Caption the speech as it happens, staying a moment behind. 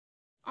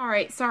All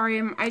right,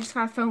 sorry, I just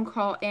got a phone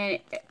call, and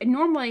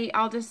normally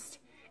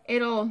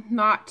it'll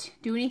not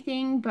do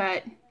anything,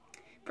 but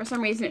for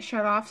some reason it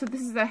shut off. So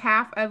this is a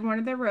half of one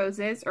of the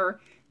roses, or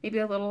maybe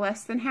a little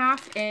less than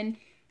half, in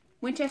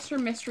Winchester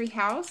Mystery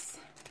House.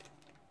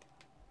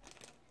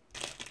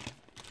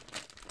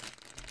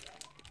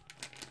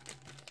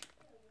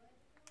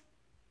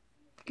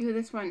 Ooh,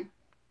 this one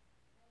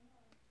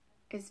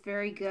is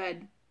very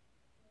good.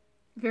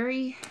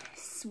 Very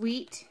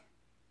sweet.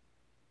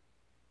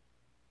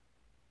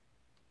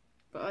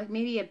 But like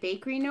maybe a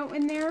bakery note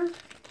in there.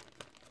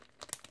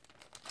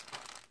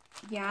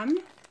 Yum.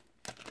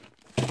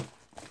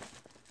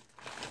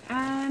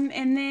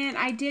 And then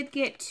I did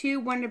get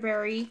 2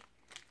 Wonderberry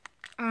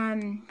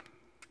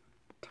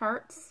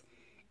tarts.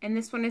 And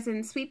this one is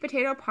in sweet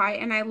potato pie.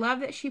 And I love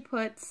that she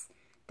puts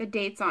the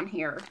dates on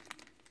here.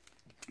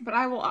 But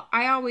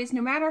I always,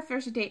 no matter if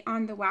there's a date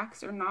on the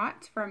wax or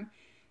not from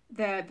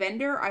the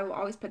vendor, I will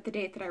always put the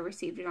date that I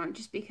received it on,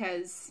 just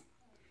because,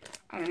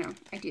 I don't know,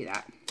 I do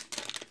that.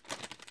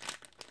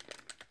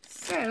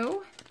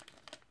 So,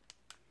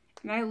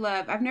 and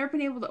I've never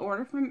been able to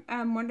order from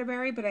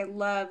Wonderberry, but I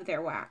love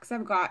their wax.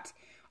 I've got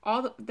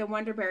all the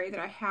Wonderberry that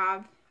I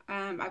have,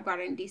 I've got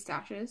it in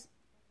destashes.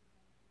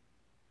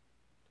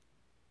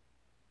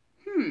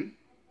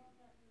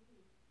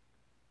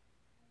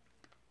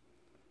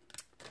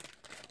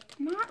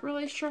 Not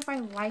really sure if I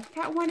like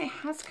that one. It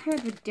has kind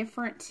of a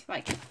different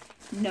like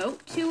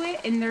note to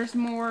it, and there's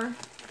more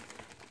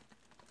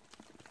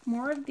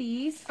of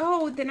these.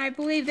 Oh, then I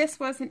believe this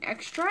was an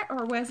extra,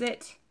 or was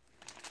it?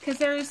 Because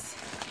there's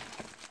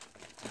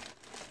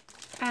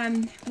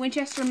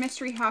Winchester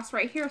Mystery House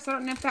right here, so I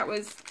don't know if that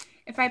was,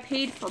 if I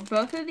paid for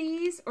both of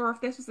these, or if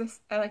this was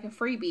like a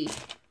freebie.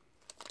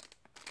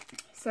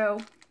 So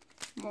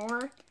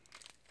more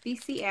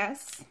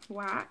VCS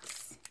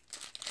wax.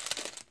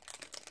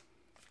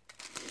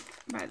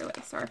 By the way,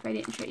 sorry if I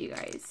didn't show you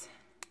guys.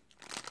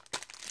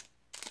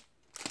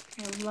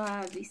 I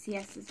love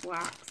VCS's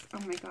wax. Oh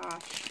my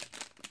gosh.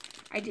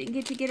 I didn't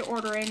get to get an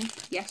order in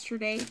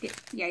yesterday.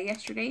 Yeah,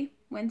 yesterday,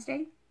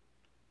 Wednesday.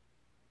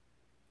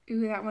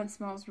 Ooh, that one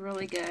smells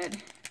really good.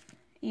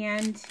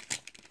 And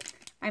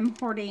I'm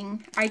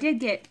hoarding. I did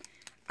get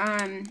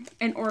an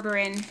order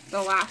in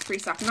the last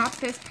restock. Not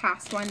this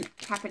past one,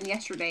 happened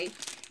yesterday,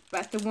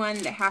 but the one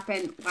that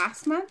happened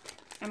last month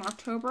in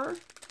October.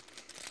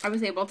 I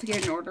was able to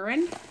get an order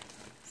in.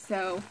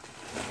 So,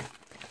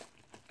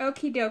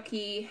 okie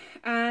dokie.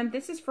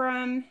 This is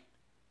from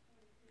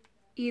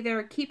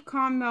either Keep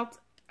Calm Melt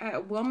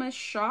at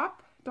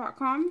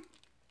wilmashop.com.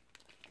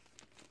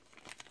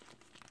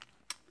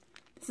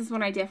 This is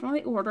one I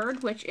definitely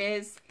ordered, which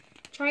is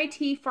Chai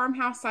Tea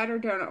Farmhouse Cider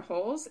Donut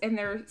Holes. And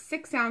they're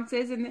 6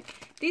 ounces. And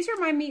these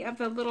remind me of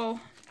the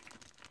little,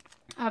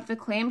 of the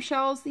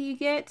clamshells that you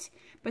get.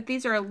 But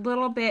these are a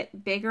little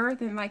bit bigger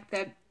than like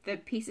the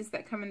pieces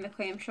that come in the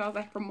clamshell,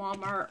 like from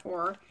Walmart,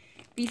 or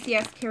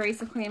VCS carries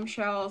the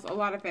clamshells. A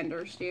lot of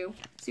vendors do.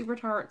 Super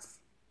tarts.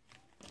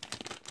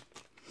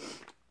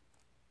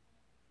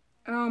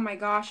 Oh my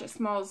gosh, it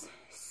smells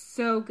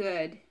so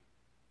good.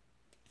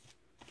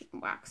 Getting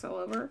wax all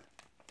over.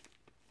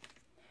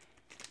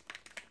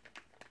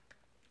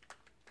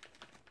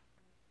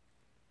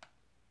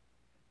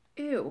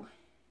 Ew.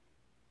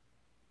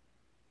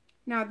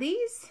 Now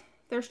these,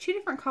 there's 2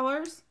 different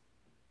colors.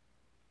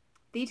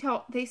 They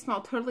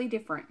smell totally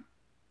different.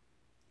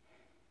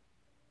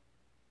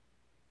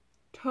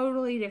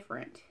 Totally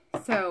different.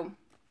 So,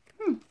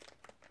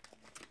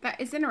 that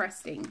is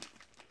interesting.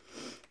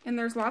 And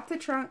there's lots of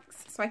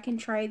trunks, so I can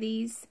try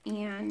these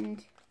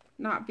and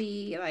not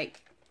be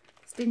like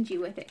stingy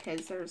with it,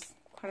 because there's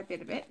quite a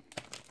bit of it.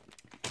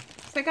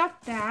 So I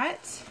got that.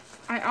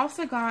 I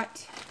also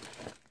got,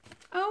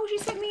 oh, she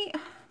sent me,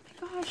 oh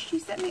my gosh, she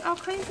sent me all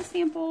kinds of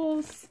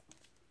samples.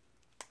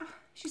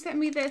 She sent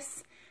me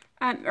this,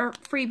 or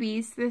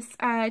freebies, this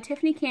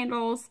Tiffany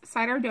Candles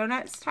Cider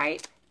Donuts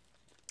type.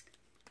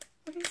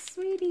 What a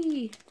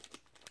sweetie.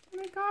 Oh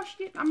my gosh,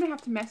 I'm going to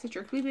have to message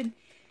her. We've been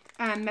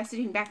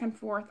messaging back and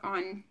forth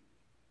on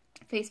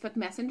Facebook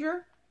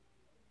Messenger.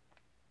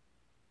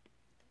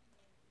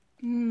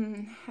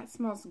 That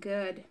smells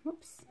good.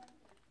 Whoops.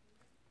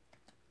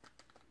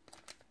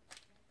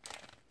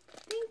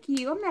 Thank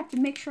you. I'm going to have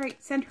to make sure I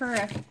send her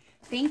a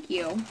thank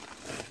you.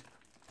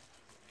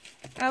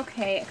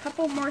 Okay, a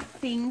couple more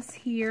things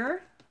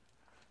here.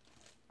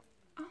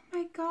 Oh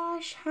my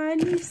gosh, hon,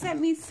 you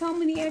sent me so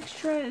many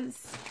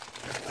extras.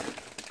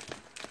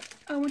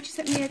 Oh, and you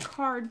sent me a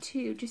card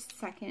too. Just a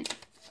second.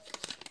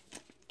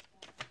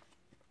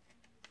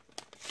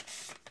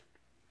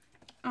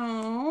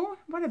 Oh,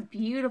 what a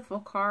beautiful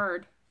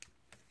card.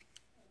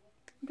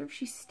 I wonder if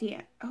she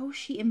stamped. Oh,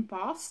 she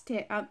embossed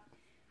it. I don't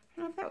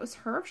know if that was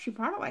her, if she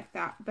bought it like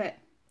that, but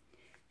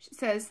she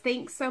says,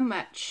 thanks so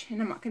much.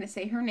 And I'm not going to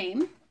say her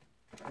name.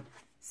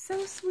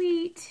 So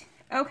sweet.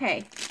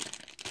 Okay,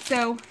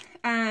 so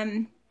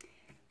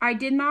I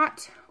did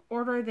not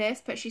order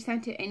this, but she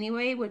sent it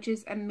anyway, which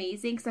is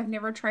amazing because I've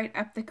never tried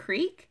Up the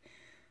Creek.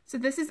 So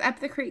this is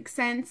Up the Creek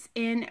Scents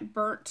in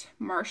Burnt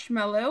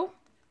Marshmallow.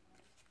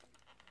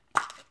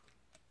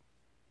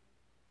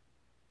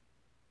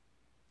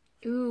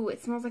 Ooh,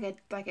 it smells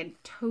like a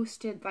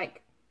toasted,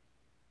 like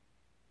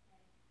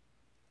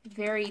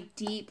very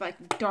deep,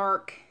 like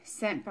dark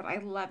scent, but I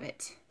love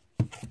it.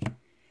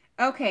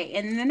 Okay,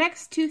 and the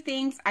next two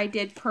things I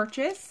did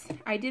purchase.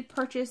 I did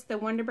purchase the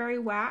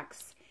Wonderberry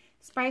Wax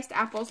Spiced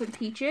Apples and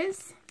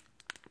Peaches.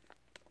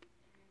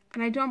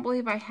 And I don't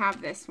believe I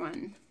have this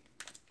one.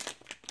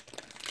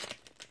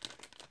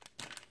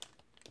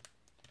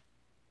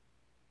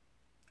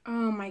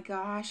 Oh my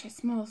gosh, it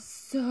smells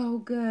so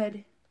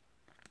good.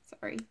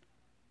 Sorry.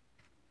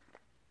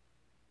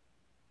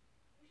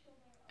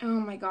 Oh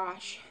my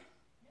gosh.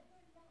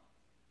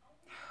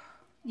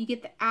 You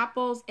get the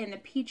apples and the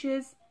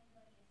peaches.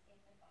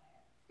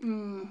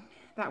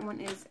 That one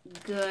is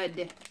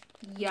good.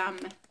 Yum.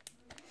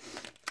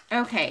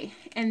 Okay,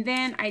 and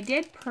then I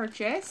did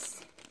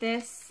purchase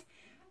this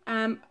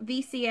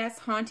VCS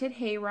Haunted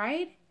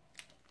Hayride.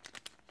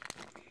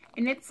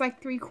 And it's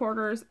like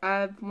 3/4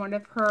 of one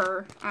of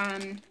her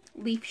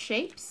leaf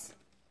shapes.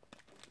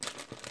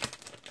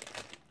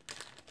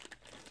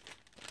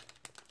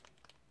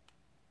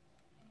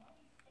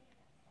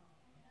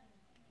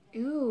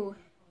 Ooh.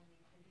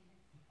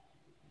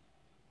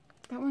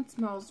 That one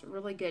smells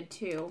really good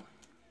too.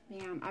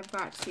 Man, I've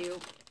got to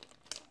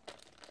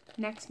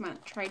next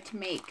month try to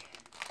make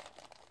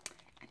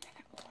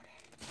another order.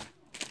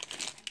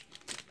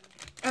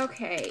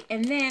 Okay,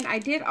 and then I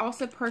did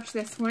also purchase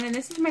this one, and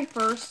this is my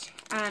first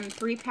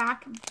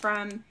 3-pack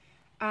from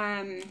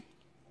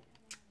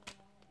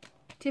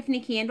Tiffany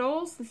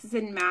Candles. This is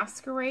in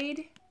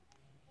Masquerade.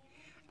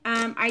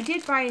 I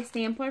did buy a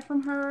sampler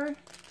from her,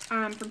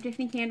 from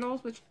Tiffany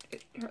Candles, which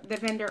the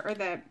vendor or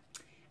the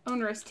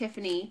owner is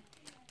Tiffany.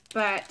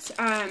 But,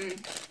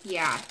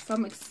 yeah, so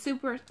I'm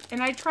super,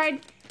 and I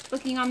tried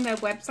looking on the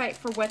website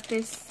for what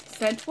this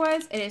scent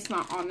was, and it's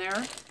not on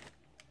there.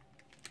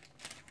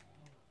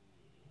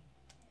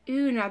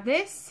 Ooh, now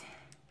this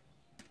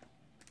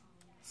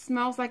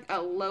smells like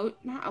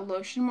not a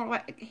lotion, more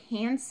like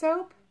hand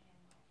soap.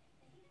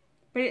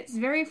 But it's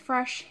very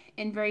fresh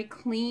and very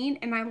clean,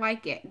 and I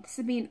like it. This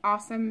would be an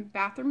awesome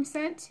bathroom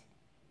scent.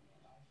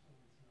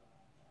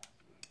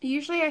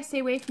 Usually I stay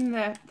away from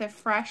the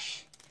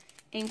fresh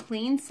and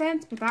clean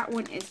scents, but that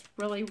one is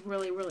really,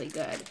 really, really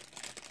good.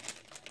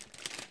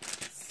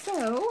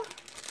 So,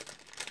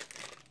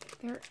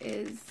 there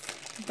is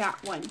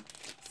that one.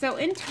 So,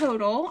 in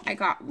total, I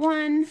got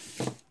 1,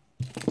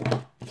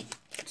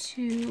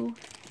 2,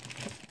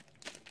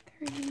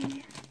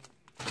 3,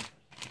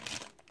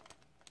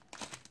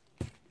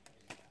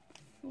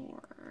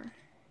 4.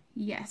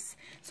 Yes.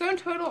 So, in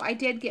total, I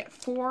did get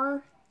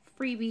 4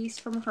 freebies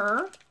from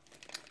her.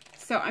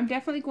 So, I'm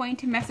definitely going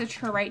to message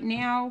her right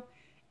now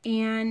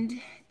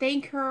and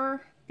thank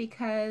her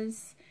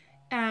because,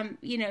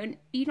 you know,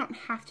 you don't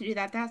have to do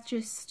that. That's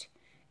just,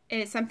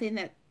 it's something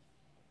that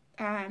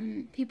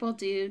people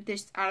do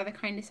just out of the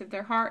kindness of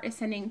their heart, is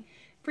sending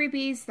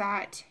freebies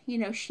that, you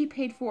know, she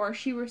paid for,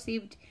 she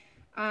received.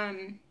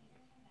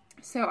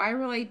 So I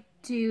really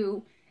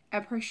do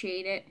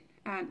appreciate it.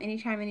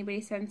 Anytime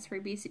anybody sends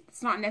freebies,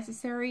 it's not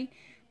necessary,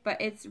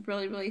 but it's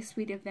really, really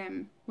sweet of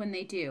them when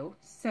they do.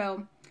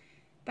 So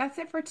that's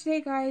it for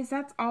today, guys.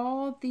 That's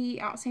all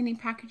the outstanding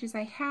packages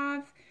I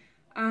have.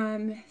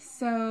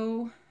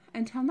 So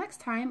until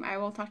next time, I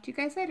will talk to you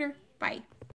guys later. Bye.